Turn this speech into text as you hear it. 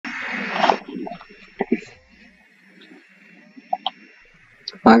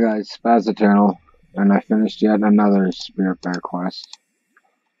Hi guys, Spaz Eternal, and I finished yet another Spirit Bear quest.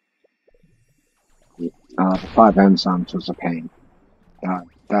 The 5 enzymes was a pain.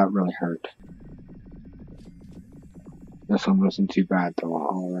 That really hurt. This one wasn't too bad though,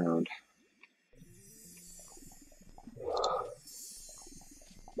 all around.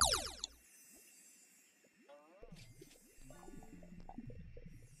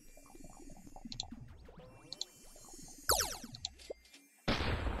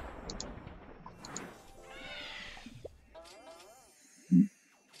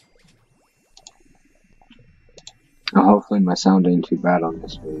 Hopefully my sound ain't too bad on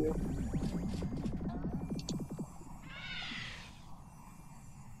this video.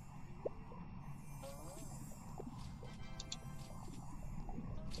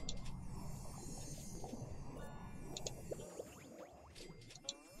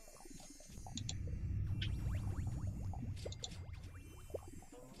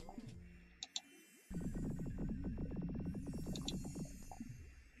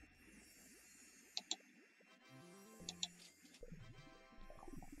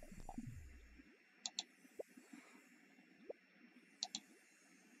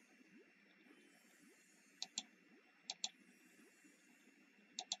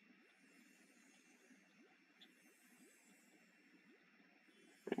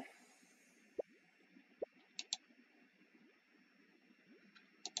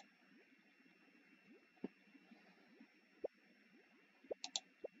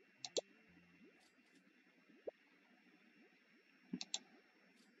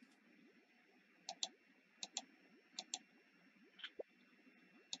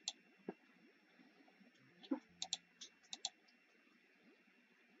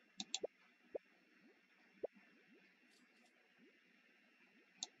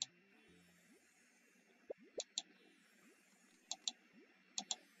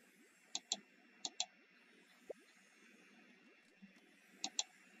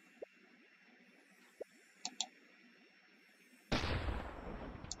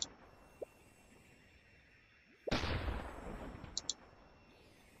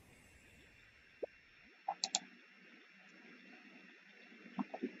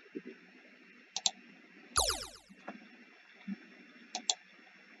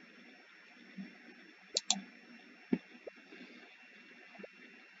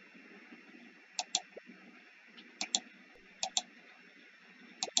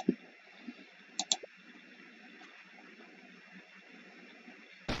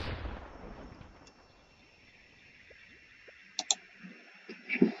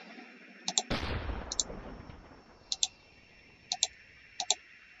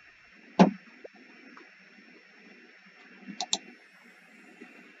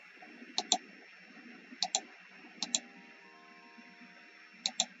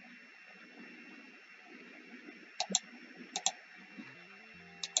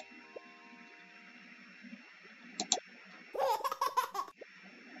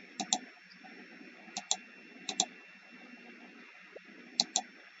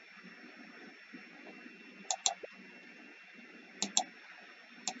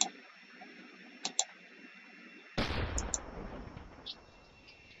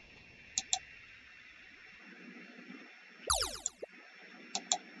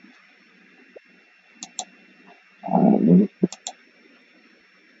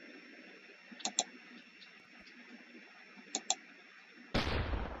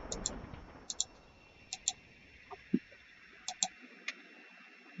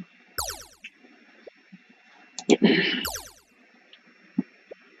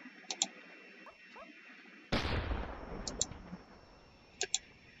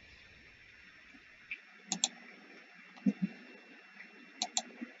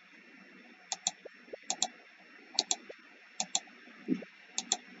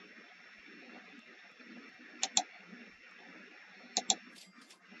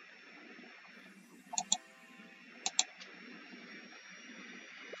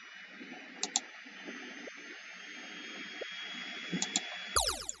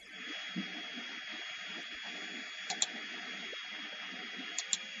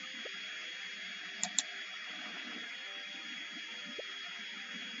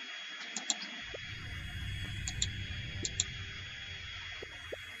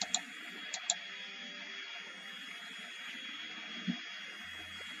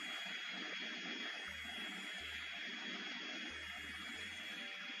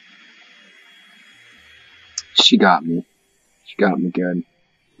 She got me. She got me good.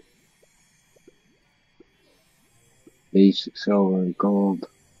 86 silver, gold.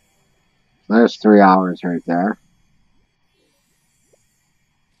 There's 3 hours right there.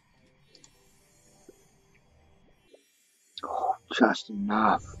 Just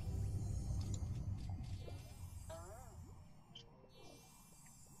enough.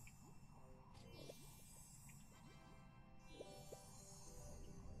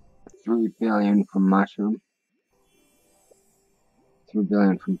 $3 billion from mushroom. 3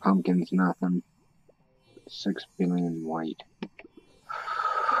 billion from pumpkins, nothing. 6 billion white.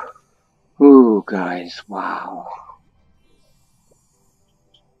 Ooh, guys, wow.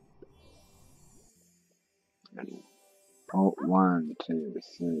 Oh, 1, 2,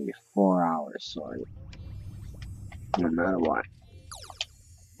 3, 4 hours, sorry. No matter what.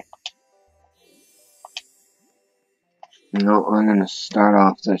 You know, I'm gonna start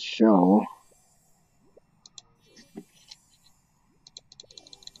off the show.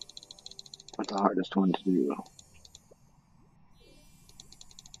 With the hardest one to do.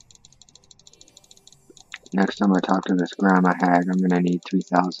 Next time I talk to this grandma hag, I'm gonna need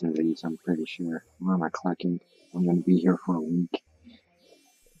 3,000 of these, I'm pretty sure. Where am I collecting? I'm gonna be here for a week.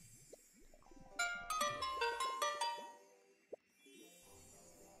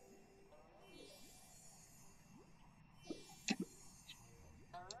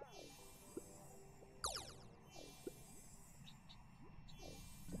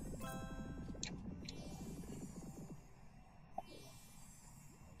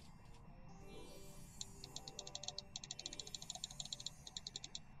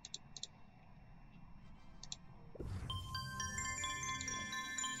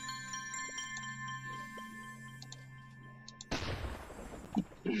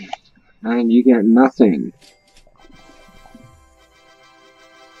 And you get nothing.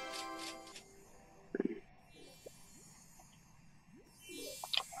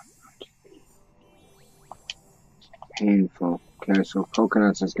 Painful. Okay, so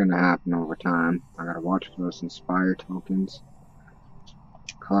coconuts is gonna happen over time. I gotta watch for those inspire tokens.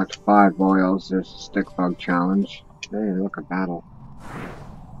 Collect 5 oils. There's a stick bug challenge. Hey, look, a battle.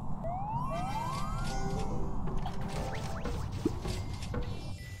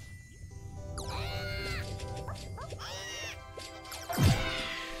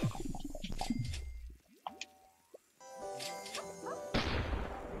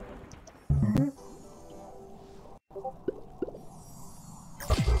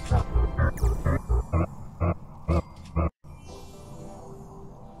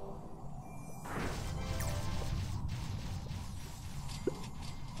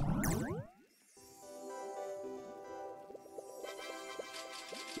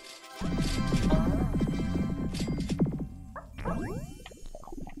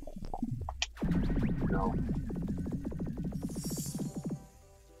 No.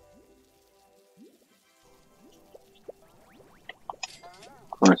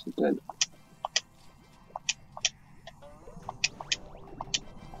 Of course it did.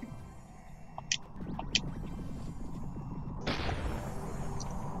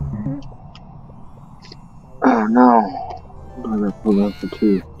 Oh no! I gotta pull out the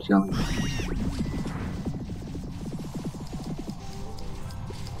 2 jelly.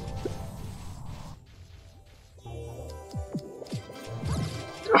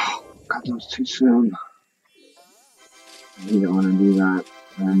 Oh, got those too soon. You don't want to do that.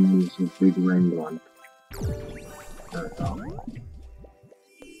 And use a big ring one. There we go.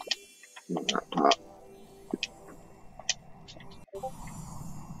 Move that top.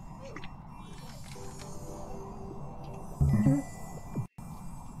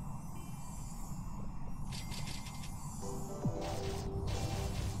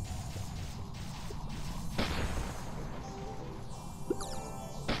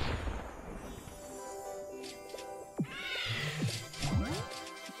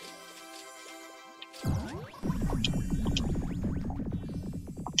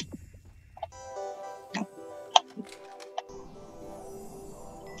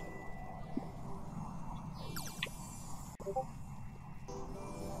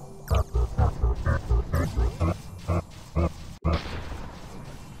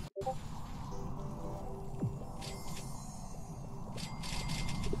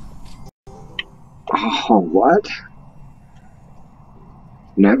 Oh, what?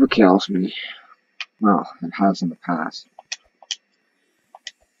 Never kills me. Well, it has in the past.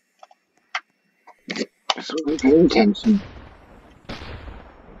 So I'm paying attention.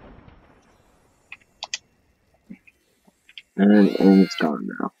 And it's gone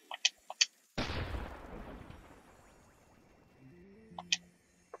now.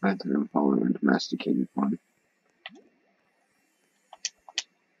 I think I'm following a domesticated one.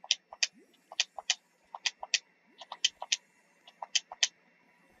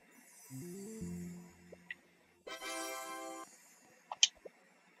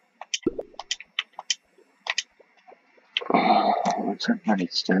 What's everybody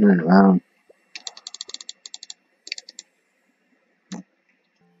standing around?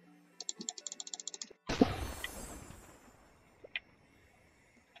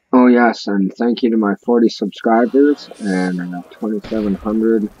 Oh yes, and thank you to my 40 subscribers, and I got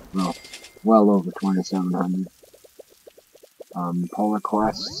 2,700, well over 2,700, pull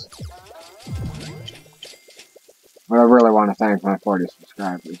requests. But I really want to thank my 40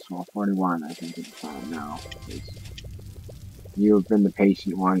 subscribers, well 41 I think at the time now, because you have been the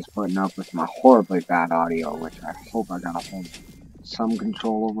patient ones putting up with my horribly bad audio, which I hope I got some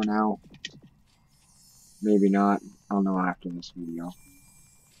control over now. Maybe not, I'll know after this video.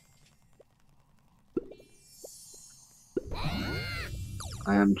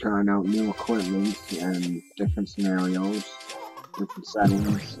 I am trying out new equipment and different scenarios, different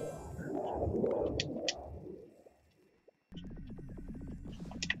settings.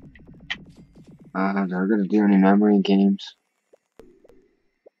 They're gonna do any memory games.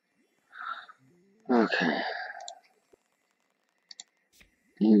 Okay.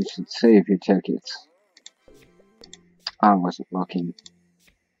 You should save your tickets. I wasn't looking.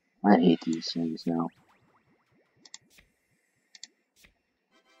 I hate these things now.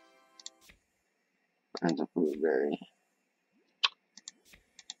 As a blueberry.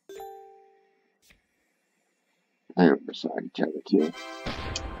 They're beside each other too.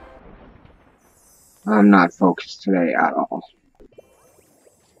 I'm not focused today at all.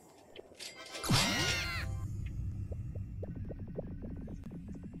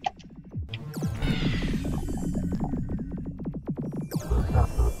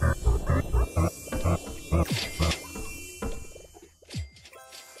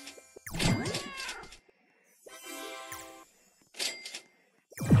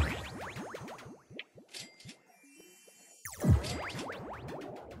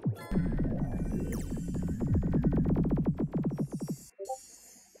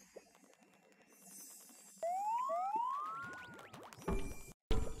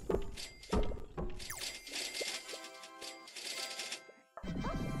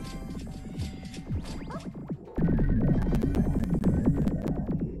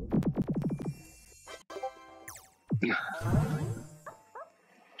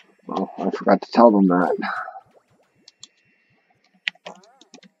 Well, I forgot to tell them that.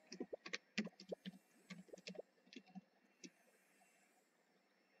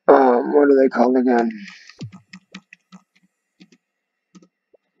 What are they called again?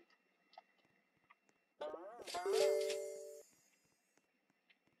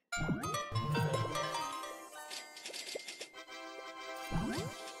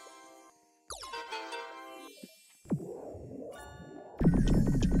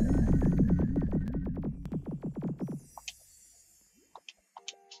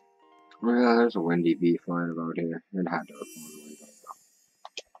 Oh yeah, there's a windy bee flying about here. It had to have flown away by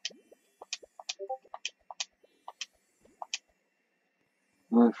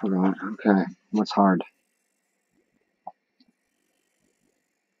now. Oh, I forgot. Okay, what's hard?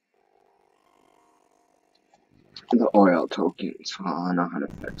 The oil tokens. Well, I know how to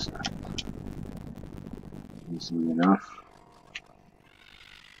fix that. Easily enough.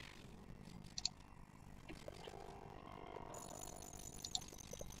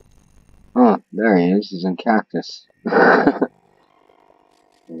 Oh, there he is. He's in cactus. It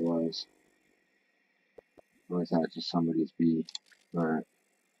was. Or was that just somebody's bee? Alright.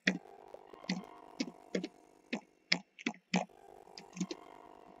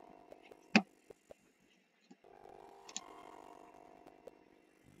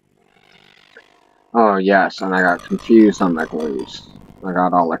 Oh, yes, and I got confused on my glues. I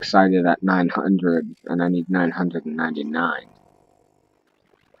got all excited at 900, and I need 999.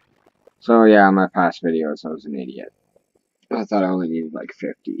 So, yeah, in my past videos, I was an idiot. I thought I only needed like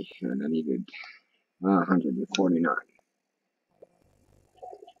 50, and I needed 149.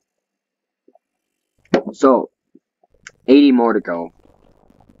 So, 80 more to go.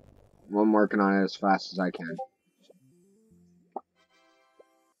 I'm working on it as fast as I can.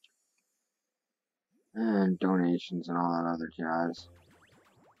 And donations and all that other jazz.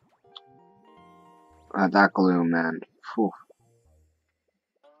 That glue, man. Whew.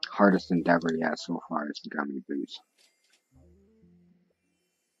 Hardest endeavor yet so far is the gummy boots.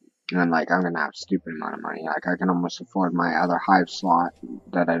 And like, I'm gonna have a stupid amount of money. Like, I can almost afford my other hive slot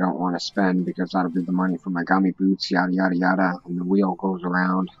that I don't want to spend because that'll be the money for my gummy boots, yada yada yada, and the wheel goes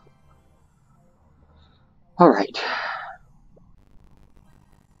around. Alright.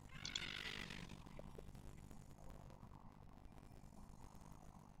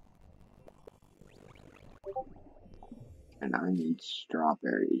 And I need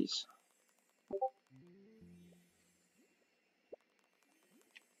strawberries.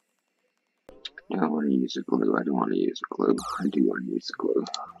 don't want to use a glue. I don't want to use a glue. I do want to use a glue.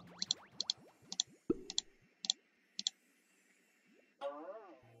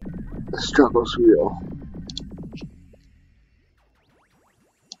 The struggle's real.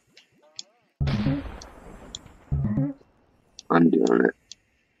 I'm doing it.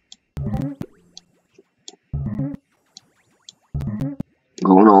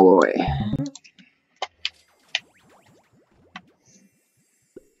 Going all the way.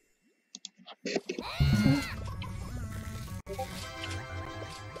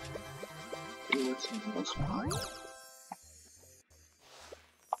 What's in the spot?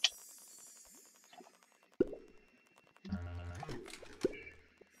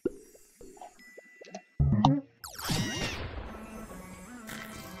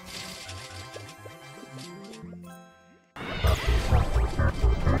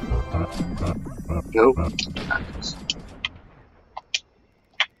 Nope.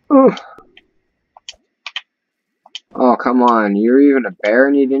 Oh, come on. You're even a bear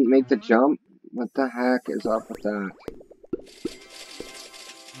and you didn't make the jump? What the heck is up with that?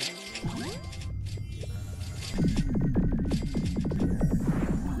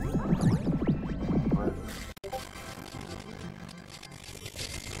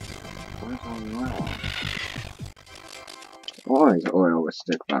 Where's all the oil? Always oil with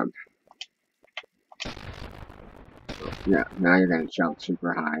stick bug. Yeah, now you're gonna jump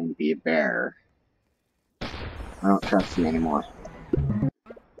super high and be a bear. I don't trust you anymore.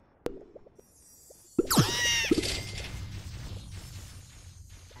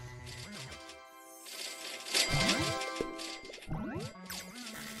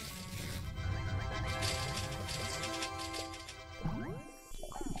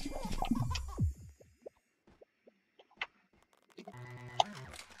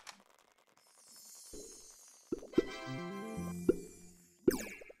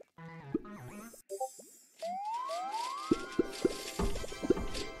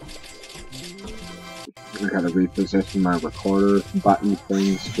 I gotta reposition my recorder button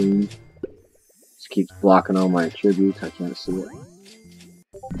thing screen. Just keeps blocking all my attributes, I can't see it.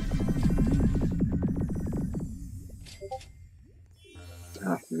 I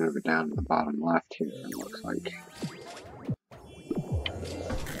have to move it down to the bottom left here, it looks like.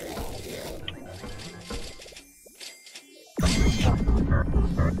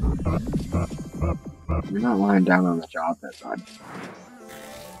 You're not lying down on the job there, bud.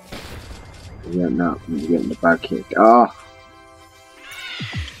 You're getting the butt kicked. Oh!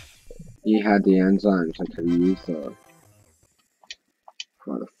 He had the enzymes I could use for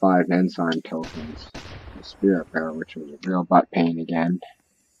the 5 enzyme tokens. The spirit bear, which was a real butt pain again.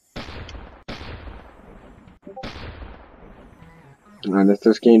 And if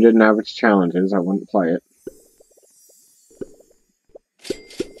this game didn't have its challenges, I wouldn't play it.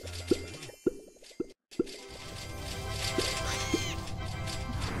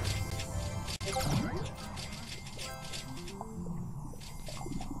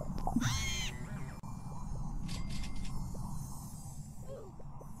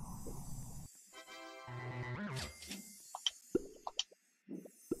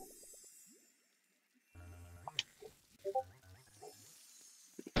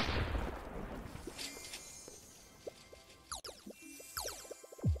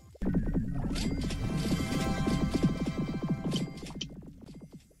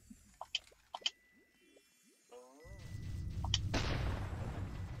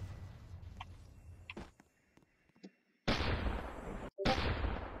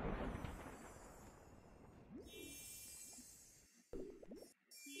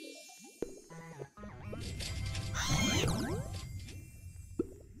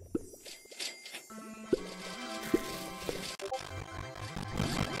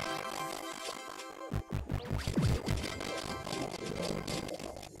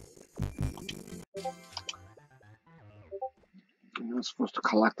 I was supposed to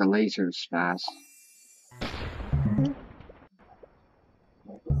collect the lasers fast.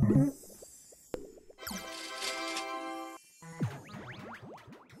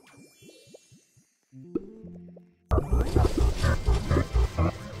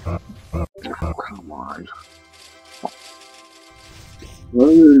 Oh, come on.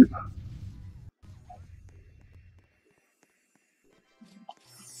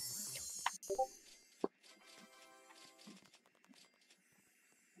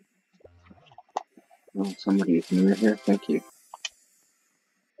 Oh, somebody is new here. Thank you.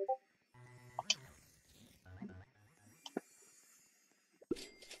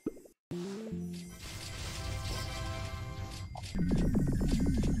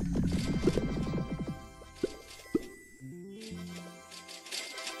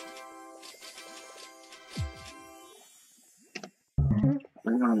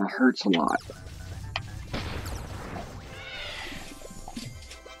 Man, that hurts a lot.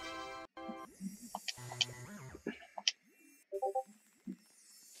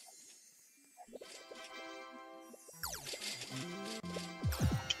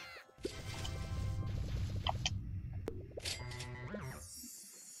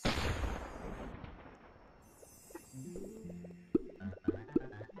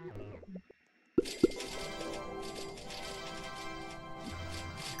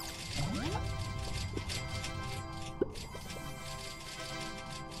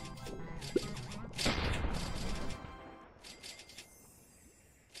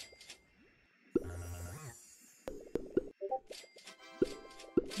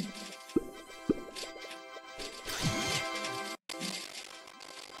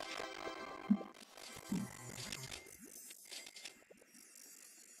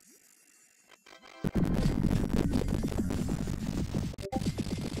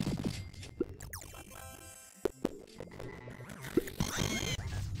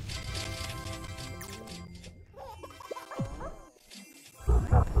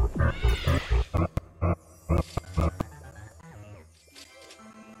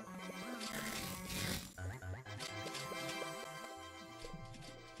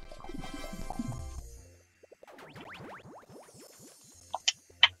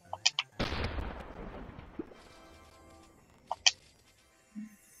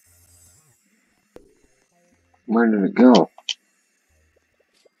 Where did it go?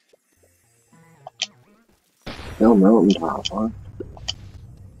 Still mountaintop, huh?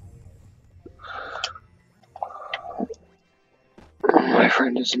 My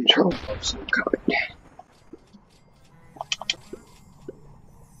friend is in trouble of some kind.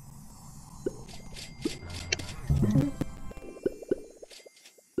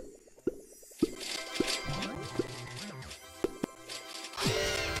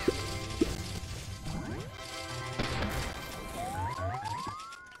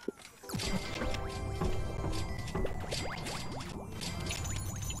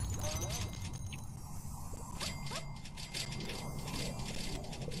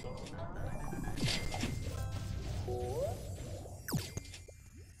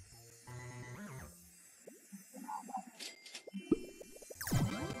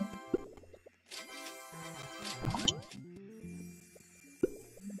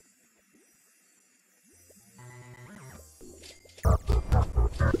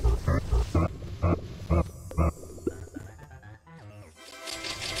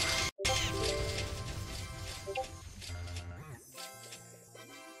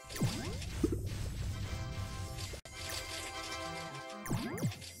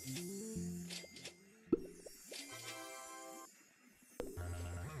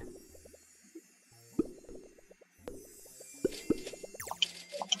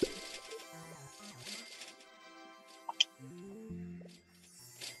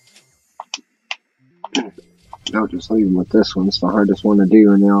 I'll just leave them with this one. It's the hardest one to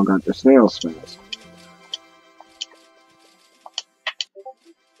do, and they all got their snail spells.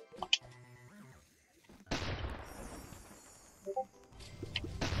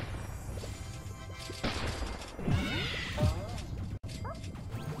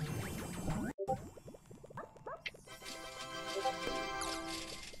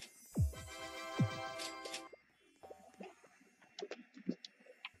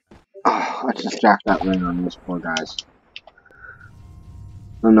 Oh, I just jacked that ring on these poor guys.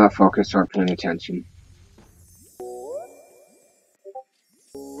 I'm not focused or paying attention.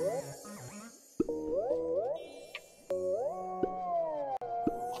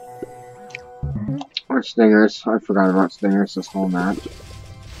 Or stingers. I forgot about stingers this whole match.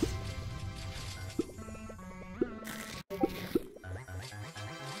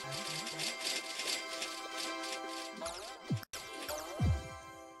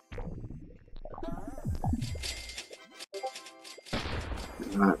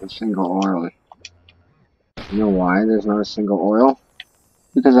 Not a single oil. You know why there's not a single oil?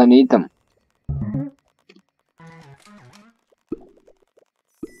 Because I need them.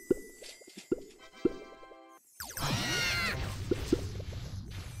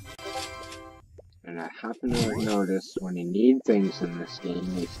 And I happen to notice when you need things in this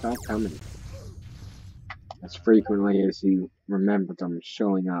game, they stop coming. As frequently as you remember them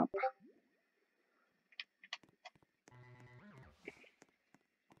showing up.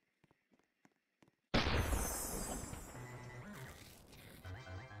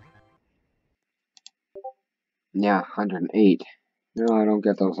 Yeah, 108. No, I don't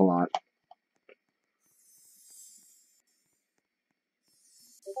get those a lot.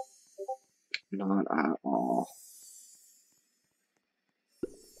 Not at all.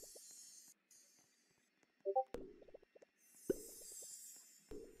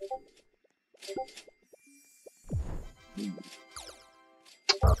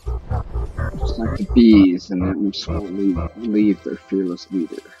 Just like the bees, and then just won't leave their fearless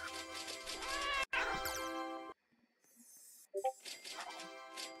leader.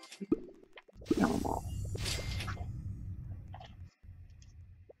 Kill them all.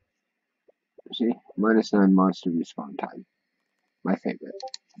 See? -9 monster respawn time. My favorite.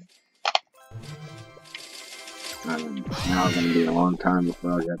 Now it's gonna be a long time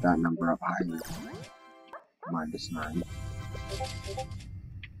before I get that number up higher. -9.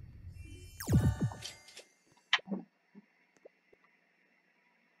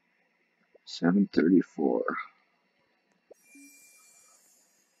 734.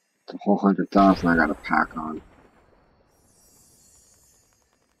 It's a whole 100,000 I gotta pack on.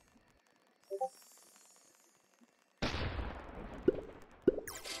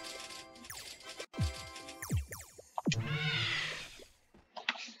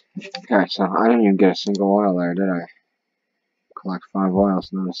 Okay, so I didn't even get a single oil there, did I? Collect 5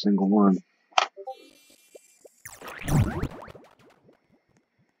 oils, not a single one.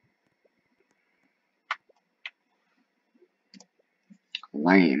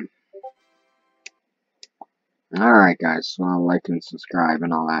 Lame. Alright guys, well, like and subscribe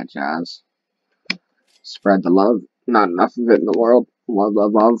and all that jazz. Spread the love. Not enough of it in the world. Love,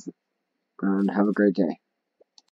 love, love. And have a great day.